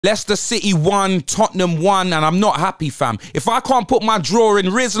Leicester City won, Tottenham won, and I'm not happy, fam. If I can't put my draw in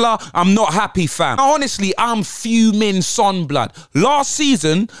Rizla, I'm not happy, fam. Honestly, I'm fuming son blood. Last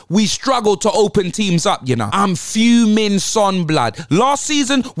season, we struggled to open teams up, you know. I'm fuming son blood. Last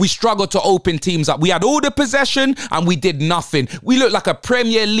season, we struggled to open teams up. We had all the possession, and we did nothing. We looked like a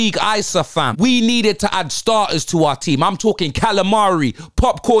Premier League ISA, fam. We needed to add starters to our team. I'm talking calamari,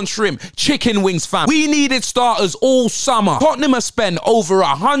 popcorn shrimp, chicken wings, fam. We needed starters all summer. Tottenham has spent over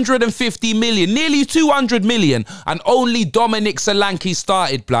 150 million, nearly 200 million, and only Dominic Solanke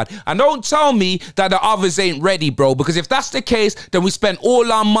started, blood. And don't tell me that the others ain't ready, bro, because if that's the case, then we spent all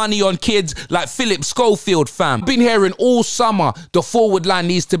our money on kids like Philip Schofield, fam. I've been hearing all summer the forward line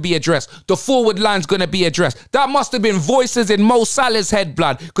needs to be addressed. The forward line's gonna be addressed. That must have been voices in Mo Salah's head,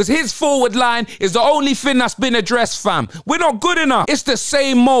 blood, because his forward line is the only thing that's been addressed, fam. We're not good enough. It's the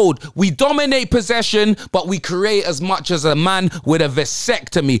same mode. We dominate possession, but we create as much as a man with a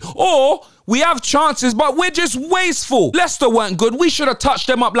vasectomy. Or we have chances, but we're just wasteful. Leicester weren't good. We should have touched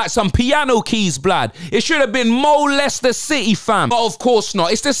them up like some piano keys, blood. It should have been Mo Leicester City, fam. But of course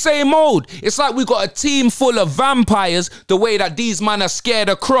not. It's the same mode. It's like we got a team full of vampires the way that these men are scared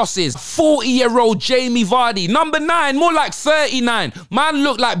of crosses. 40-year-old Jamie Vardy, number 9, more like 39. Man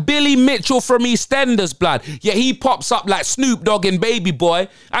looked like Billy Mitchell from EastEnders, blood. Yet he pops up like Snoop Dogg in Baby Boy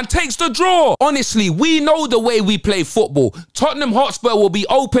and takes the draw. Honestly, we know the way we play football. Tottenham Hotspur will be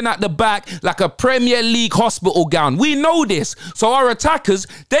open at the back like a Premier League hospital gown. We know this. So our attackers,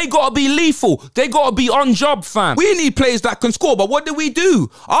 they gotta be lethal. They gotta be on job, fam. We need players that can score, but what do?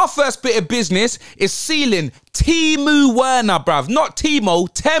 Our first bit of business is sealing Timo Werner, bruv. Not Timo,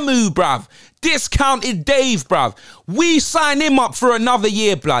 Temu, bruv. Discounted Dave, bruv. We sign him up for another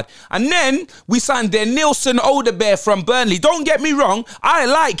year, blood. And then we signed their Nilsson Odebear from Burnley. Don't get me wrong, I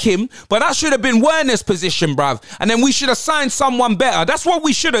like him, but that should have been Werner's position, bruv. And then we should have signed someone better. That's what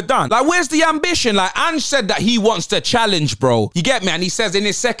we should have done. Like, where's the ambition? Like, Ange said that he wants to challenge, bro. You get me? And he says in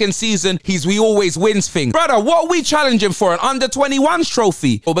his second season, we always wins thing. Brother, what are we challenging for? An under-21s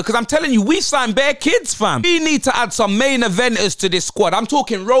trophy? Well, because I'm telling you, we signed bare kids, fam. We need to add some main eventers to this squad. I'm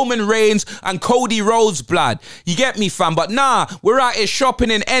talking Roman Reigns and Cody Rhodes, blood. You get me, fam? But nah, we're out here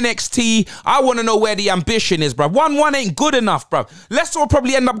shopping in NXT. I want to know where the ambition is, bruv. 1-1 ain't good enough, bruv. Leicester will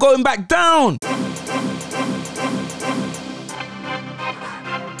probably end up going back down.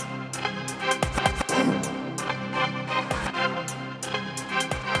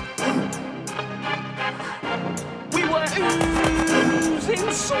 We were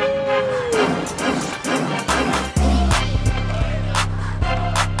oozing sauce.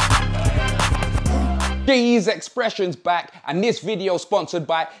 These expressions back, and this video sponsored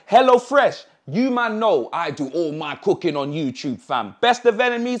by HelloFresh. You man know I do all my cooking on YouTube, fam. Best of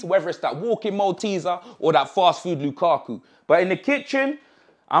enemies, whether it's that walking Malteser or that fast food Lukaku. But in the kitchen,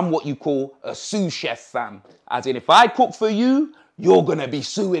 I'm what you call a sous chef, fam. As in, if I cook for you, you're gonna be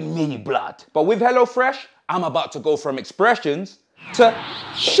suing me, blood. But with HelloFresh, I'm about to go from expressions to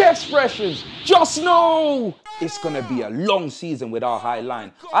chef's expressions. Just know it's gonna be a long season with our high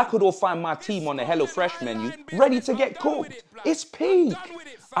line. I could all find my team on the HelloFresh menu, ready to get cooked. It's peak.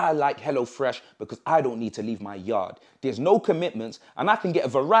 I like HelloFresh because I don't need to leave my yard. There's no commitments, and I can get a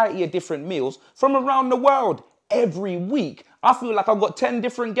variety of different meals from around the world. Every week, I feel like I've got 10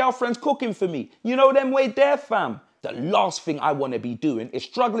 different girlfriends cooking for me. You know them way there, fam. The last thing I want to be doing is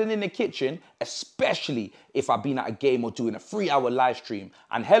struggling in the kitchen, especially if I've been at a game or doing a 3-hour live stream.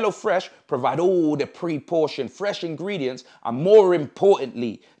 And HelloFresh provide all the pre-portioned fresh ingredients and, more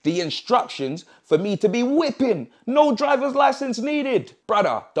importantly, the instructions for me to be whipping. No driver's license needed.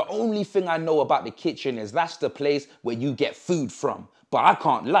 Brother, the only thing I know about the kitchen is that's the place where you get food from. But I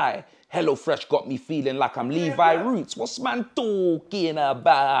can't lie. HelloFresh got me feeling like I'm Levi Roots. What's man talking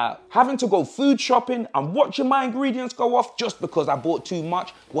about? Having to go food shopping and watching my ingredients go off just because I bought too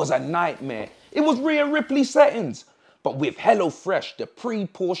much was a nightmare. It was Rhea Ripley settings. But with HelloFresh, the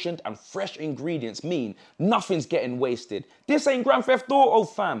pre-portioned and fresh ingredients mean nothing's getting wasted. This ain't Grand Theft Auto,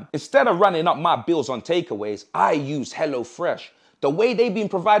 fam. Instead of running up my bills on takeaways, I use HelloFresh. The way they've been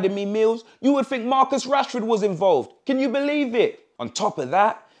providing me meals, you would think Marcus Rashford was involved. Can you believe it? On top of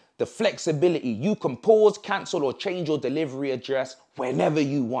that, the flexibility. You can pause, cancel, or change your delivery address whenever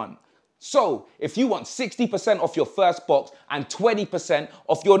you want. So, if you want 60% off your first box and 20%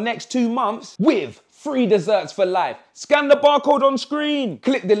 off your next 2 months with free desserts for life, scan the barcode on screen,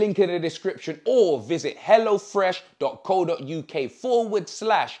 click the link in the description, or visit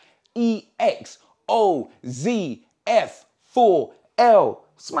hellofresh.co.uk/EXOZF4L.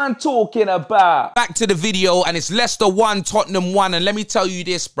 What's man talking about? Back to the video, and it's Leicester 1, Tottenham 1. And let me tell you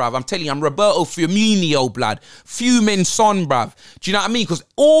this, bruv. I'm telling you, I'm Roberto Firmino, blood. Fuming son, bruv. Do you know what I mean? Because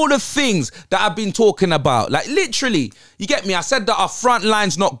all the things that I've been talking about, like literally, you get me? I said that our front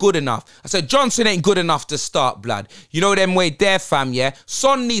line's not good enough. I said Johnson ain't good enough to start, blood. You know them way there, fam, yeah?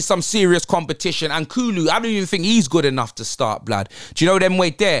 Son needs some serious competition. And Kulu, I don't even think he's good enough to start, blood. Do you know them way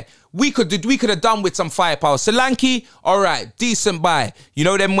there? We could have done with some firepower. Solanke, all right, decent buy. You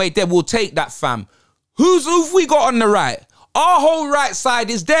know them way there, we'll take that, fam. Who've we got on the right? Our whole right side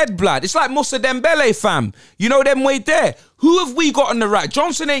is dead, blood. It's like Moussa Dembele, fam. You know them way there. Who have we got on the right?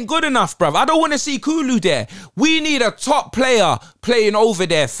 Johnson ain't good enough, bruv. I don't want to see Kulu there. We need a top player playing over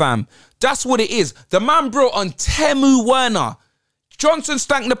there, fam. That's what it is. The man brought on Temu Werner. Johnson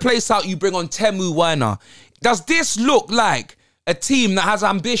stank the place out, you bring on Temu Werner. Does this look like a team that has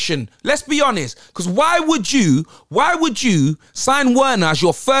ambition? Let's be honest, because why would you sign Werner as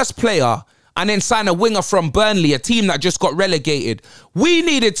your first player and then sign a winger from Burnley, a team that just got relegated? We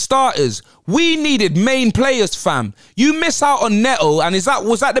needed starters. We needed main players, fam. You miss out on Neto, and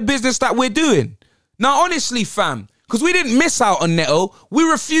was that the business that we're doing? Now, honestly, fam, because we didn't miss out on Neto, we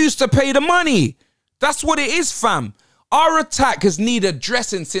refused to pay the money. That's what it is, fam. Our attack has needed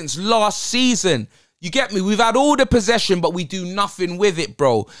dressing since last season. You get me? We've had all the possession, but we do nothing with it,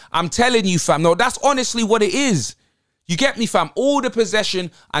 bro. I'm telling you, fam. No, that's honestly what it is. You get me, fam? All the possession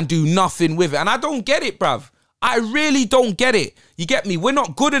and do nothing with it. And I don't get it, bruv. I really don't get it. You get me? We're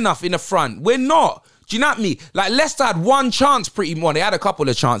not good enough in the front. We're not. Do you know what I mean? Like, Leicester had one chance pretty much. They had a couple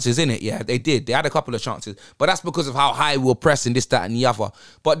of chances, innit? Yeah, they did. They had a couple of chances. But that's because of how high we were pressing, this, that, and the other.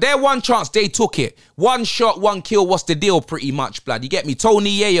 But their one chance, they took it. One shot, one kill, what's the deal pretty much, blood? You get me?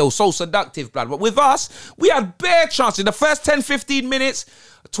 Tony Yayo, so seductive, blood. But with us, we had bare chances. The first 10, 15 minutes,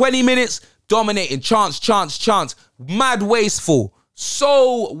 20 minutes, dominating. Chance, chance, chance. Mad wasteful.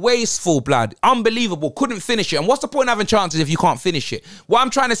 So wasteful, blood. Unbelievable. Couldn't finish it. And what's the point of having chances if you can't finish it? What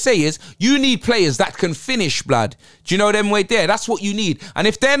I'm trying to say is you need players that can finish, blood. Do you know them way there? That's what you need. And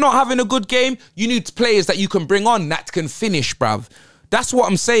if they're not having a good game, you need players that you can bring on that can finish, bruv. That's what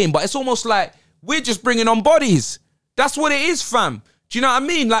I'm saying. But it's almost like we're just bringing on bodies. That's what it is, fam. Do you know what I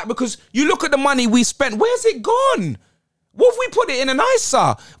mean? Like, because you look at the money we spent. Where's it gone? What if we put it in an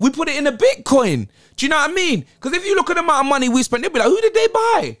ISA? We put it in a Bitcoin. Do you know what I mean? Because if you look at the amount of money we spent, they'll be like, who did they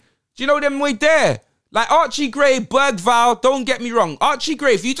buy? Do you know them way there? Like Archie Gray, Bergvall, don't get me wrong. Archie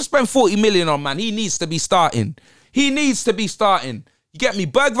Gray, if you just spend 40 million on, man, he needs to be starting. He needs to be starting. You get me?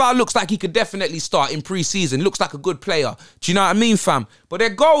 Bergvall looks like he could definitely start in pre-season. Looks like a good player. Do you know what I mean, fam? But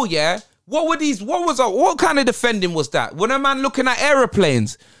their goal, yeah? What kind of defending was that? When a man looking at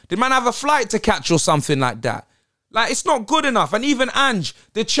aeroplanes, did man have a flight to catch or something like that? Like, it's not good enough. And even Ange,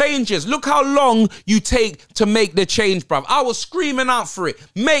 the changes. Look how long you take to make the change, bruv. I was screaming out for it.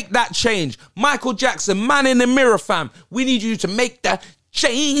 Make that change. Michael Jackson, man in the mirror, fam. We need you to make that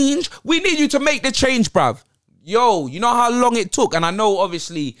change. We need you to make the change, bruv. Yo, you know how long it took? And I know,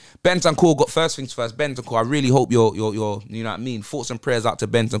 obviously, Bentancur got first things first. Bentancur, I really hope you're, you know what I mean? Thoughts and prayers out to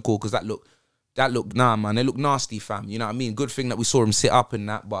Bentancur, because that looked, nah, man, they look nasty, fam. You know what I mean? Good thing that we saw him sit up and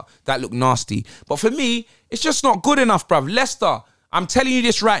that, but that looked nasty. But for me, it's just not good enough, bruv. Leicester, I'm telling you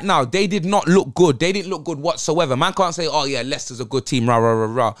this right now, they did not look good. They didn't look good whatsoever. Man can't say, oh yeah, Leicester's a good team, rah, rah,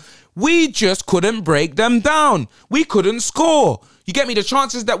 rah, rah. We just couldn't break them down. We couldn't score. You get me? The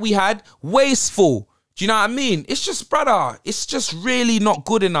chances that we had, wasteful. Do you know what I mean? It's just, brother, it's just really not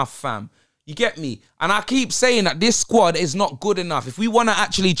good enough, fam. You get me? And I keep saying that this squad is not good enough. If we want to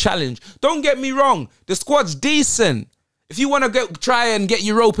actually challenge, don't get me wrong, the squad's decent. If you want to try and get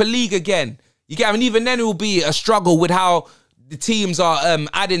Europa League again, you get, I mean, even then it will be a struggle with how the teams are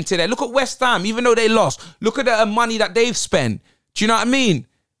adding to that. Look at West Ham, even though they lost. Look at the money that they've spent. Do you know what I mean?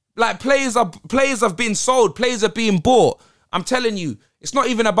 Like, players have been sold, players are being bought. I'm telling you, it's not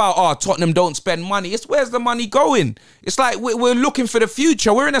even about, oh, Tottenham don't spend money. It's where's the money going? It's like we're looking for the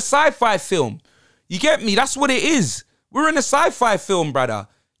future. We're in a sci-fi film. You get me? That's what it is. We're in a sci-fi film, brother.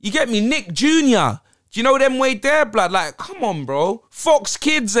 You get me? Nick Jr. Do you know them way there, blood? Like, come on, bro. Fox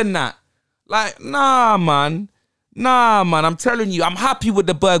Kids and that. Like, nah, man. Nah, man. I'm telling you, I'm happy with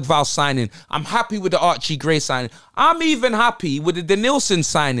the Bergvall signing. I'm happy with the Archie Gray signing. I'm even happy with the Denilson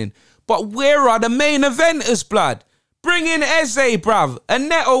signing. But where are the main eventers, blood? Bring in Eze, bruv. And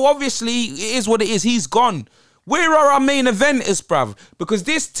Neto, obviously, it is what it is. He's gone. Where are our main eventers, bruv? Because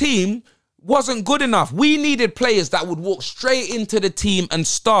this team wasn't good enough. We needed players that would walk straight into the team and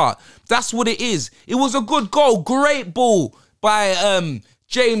start. That's what it is. It was a good goal. Great ball by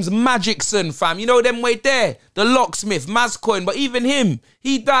James Magicson, fam. You know them way there. The locksmith, Mazcoin. But even him,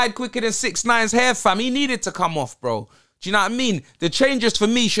 he died quicker than 6ix9ine's hair, fam. He needed to come off, bro. Do you know what I mean? The changes for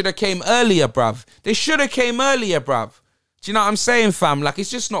me should have came earlier, bruv. They should have came earlier, bruv. Do you know what I'm saying, fam? Like, it's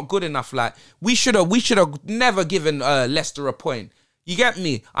just not good enough. Like, we should have never given Leicester a point. You get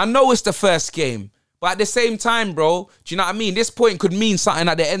me? I know it's the first game, but at the same time, bro, do you know what I mean? This point could mean something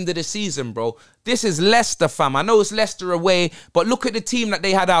at the end of the season, bro. This is Leicester, fam. I know it's Leicester away, but look at the team that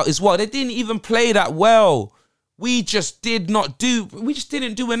they had out as well. They didn't even play that well. We just didn't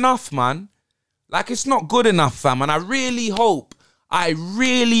do enough, man. Like, it's not good enough, fam. And I really hope,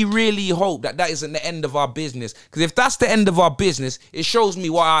 really hope that isn't the end of our business. Because if that's the end of our business, it shows me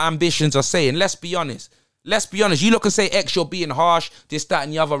what our ambitions are saying. Let's be honest. Let's be honest. You look and say, X, you're being harsh, this, that,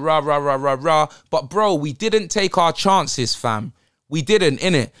 and the other, rah. But, bro, we didn't take our chances, fam. We didn't,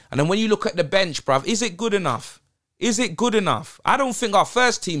 innit? And then when you look at the bench, bruv, is it good enough? Is it good enough? I don't think our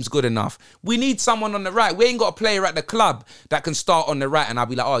first team's good enough. We need someone on the right. We ain't got a player at the club that can start on the right and I'll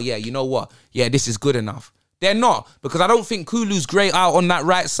be like, oh, yeah, you know what? Yeah, this is good enough. They're not, because I don't think Kulu's great out on that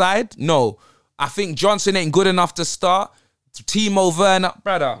right side. No. I think Johnson ain't good enough to start. Timo Werner,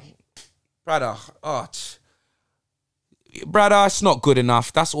 brother, it's not good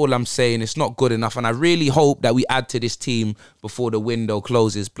enough. That's all I'm saying. It's not good enough. And I really hope that we add to this team before the window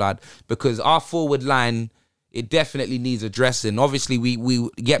closes, blood, because our forward line, it definitely needs addressing. Obviously, we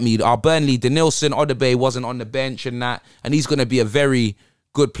get me, our Burnley, Denilson, Odobey wasn't on the bench and that, and he's going to be a very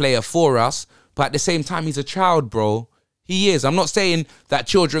good player for us. But at the same time, he's a child, bro. He is. I'm not saying that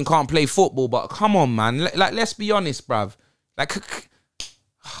children can't play football, but come on, man. Like, let's be honest, bruv. Like,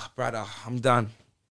 brother, I'm done.